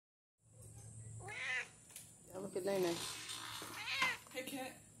at Naenae. Hey,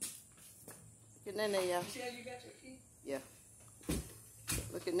 cat. Look at Naenae, y'all. See how you got your key? Yeah.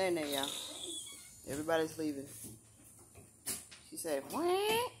 Look at Naenae, y'all. Everybody's leaving. She said,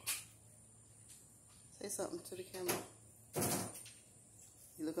 "What?" Say something to the camera.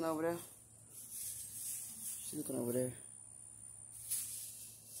 You looking over there? She looking over there.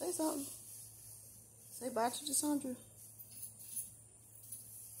 Say something. Say bye to Cassandra.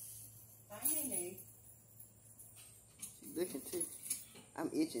 Bye, Naenae. She's looking too. I'm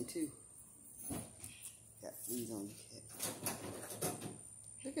itching too. Got fleas on you, cat.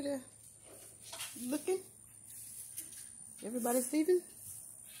 Look at her. You looking? Everybody's leaving?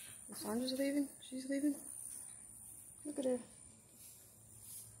 Cassandra's leaving? She's leaving? Look at her.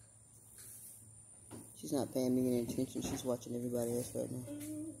 She's not paying me any attention. She's watching everybody else right now.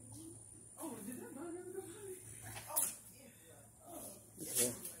 Oh, did that burn everybody? Look at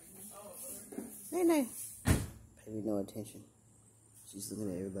her. Naenae. Pay me no attention. She's looking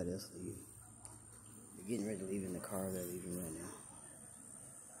at everybody else leaving. They're getting ready to leave in the car. They're leaving right now.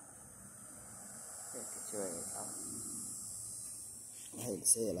 Get your ass out. I hate to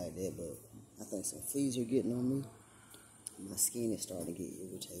say it like that, but I think some fleas are getting on me. My skin is starting to get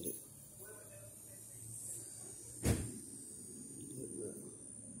irritated.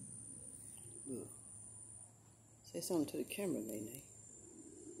 Look. Say something to the camera, Naenae.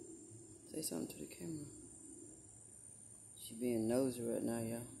 Say something to the camera. She being nosy right now,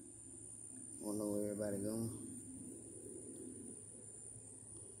 y'all. Wanna know where everybody going.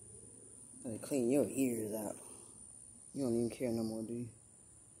 Gotta clean your ears out. You don't even care no more, do you?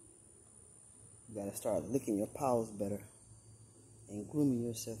 You gotta start licking your paws better and grooming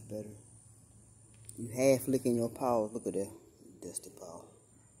yourself better. You half licking your paws. Look at that dusty paw.